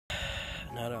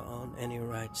and I don't own any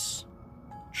rights.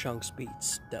 Chunks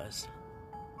Beats does.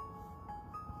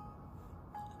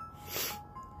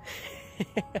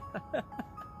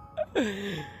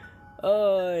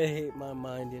 Oh, I hate my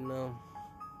mind, you know.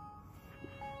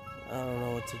 I don't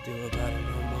know what to do about it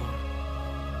no more.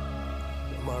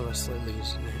 I'm honestly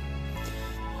losing it.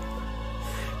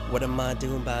 What am I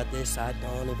doing about this? I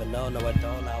don't even know. No, I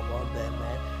don't. I want that,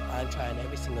 man. I'm trying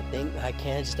every single thing I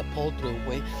can just to pull through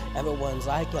it. Everyone's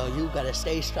like, yo, you gotta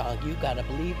stay strong. You gotta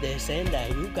believe this and that.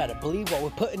 You gotta believe what we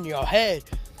put in your head.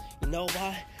 You know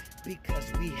why?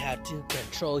 Because we have to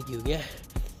control you, yeah?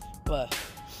 But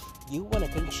you want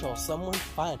to control someone?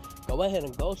 Fine. Go ahead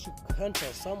and go to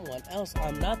control someone else.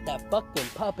 I'm not that fucking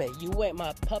puppet. You ain't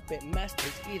my puppet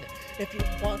masters either. If you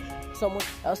want someone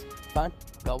else, fine.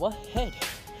 Go ahead.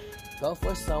 Go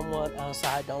for someone else.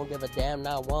 I don't give a damn,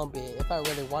 not one bit. If I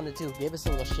really wanted to give a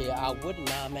single shit, I wouldn't,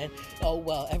 nah, man. Oh,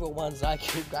 well, everyone's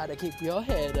like, you gotta keep your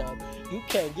head up. You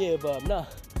can't give up, nah.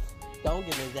 Don't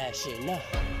give me that shit, nah.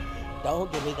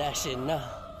 Don't give me that shit, nah.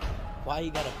 Why you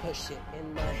gotta put shit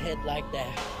in my head like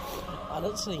that?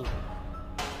 Honestly,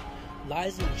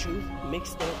 lies and truth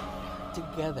mixed up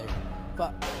together.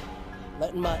 Fuck.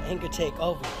 Letting my anger take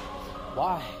over.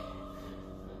 Why?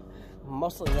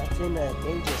 Mostly that's in a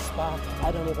dangerous spot.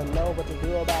 I don't even know what to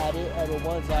do about it.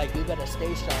 Everyone's like, you gotta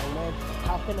stay strong, man.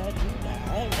 How can I do that?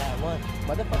 I ain't that one.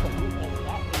 Motherfucker, you and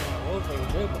that in a over and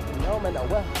drip. But you know, man,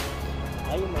 well,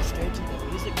 I am a stranger to the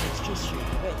music industry.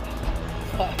 Wait,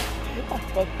 fuck. I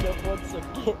fucked up once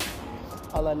again.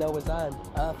 All I know is I'm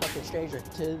a fucking stranger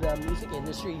to the music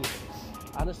industry.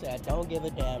 Honestly, I don't give a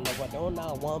damn. No, I don't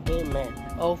know one bit, man.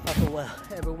 Oh, fucking well.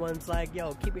 Everyone's like,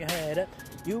 yo, keep your head up.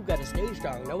 You gotta stay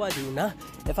strong. No, I do not.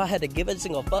 If I had to give a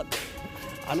single fuck,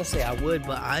 honestly, I would,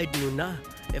 but I do not.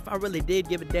 If I really did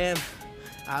give a damn,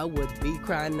 I would be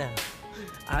crying now.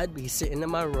 I'd be sitting in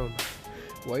my room,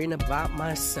 worrying about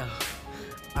myself.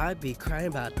 I'd be crying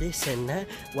about this and that,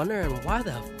 wondering why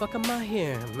the fuck am I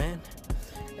here, man?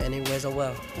 Anyways, oh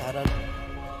well, I don't know.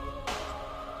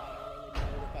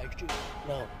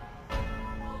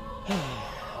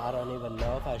 I don't even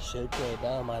know if I should go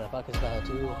down motherfuckers now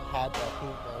to have the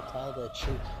people tell the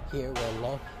truth here and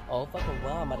now. Oh fucking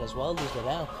well, I might as well lose it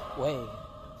out.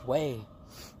 Wait,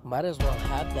 might as well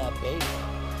have that baby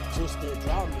just to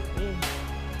draw me in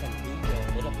and be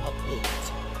your little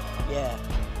puppet. Yeah,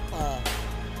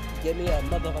 give me a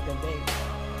motherfucking baby.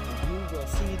 You will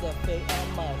see the fate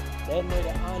of mine. Then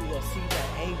later on, you'll see the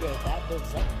anger that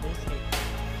builds up this hate.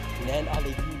 And then all of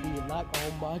you be like,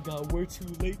 oh my god, we're too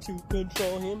late to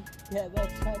control him. Yeah,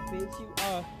 that's right, bitch, you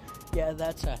are. Yeah,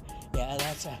 that's right. Yeah,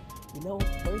 that's right. You know,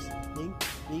 first thing,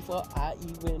 before I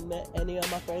even met any of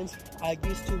my friends, I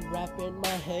used to rap in my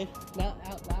head, not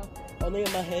out loud, only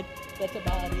in my head. That's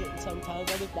about it.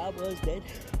 Sometimes I wish I was dead.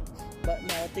 But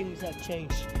now things have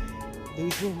changed.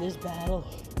 Losing this battle.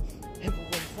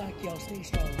 Everyone's like, yo, stay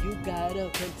strong, you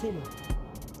gotta continue.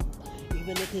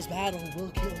 Even if this battle will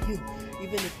kill you,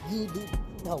 even if you do,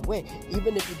 no way,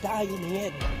 even if you die in the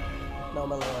end. No,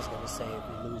 my Lord's gonna say if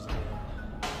you lose in the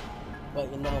end.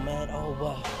 But you know, man, oh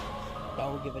well,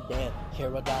 don't give a damn.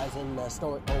 Hero dies in the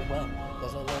story, oh well.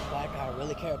 Does it look like I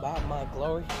really care about my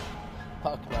glory?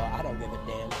 Fuck no, I don't give a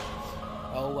damn.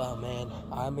 Oh well, man,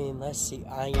 I mean, let's see,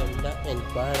 I am nothing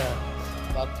but a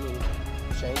fucking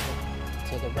stranger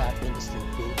to the rap industry,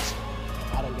 bitch.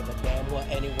 I don't give a damn what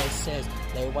anyone says.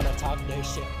 They wanna talk their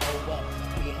shit, oh well.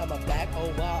 Behind my back, oh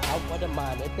well, I wouldn't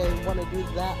mind. If they wanna do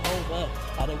that, oh well.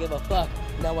 I don't give a fuck,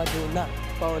 no I do not.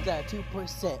 Phone's at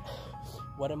 2%.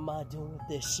 What am I doing with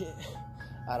this shit?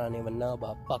 I don't even know,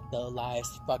 but fuck the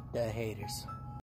lies, fuck the haters.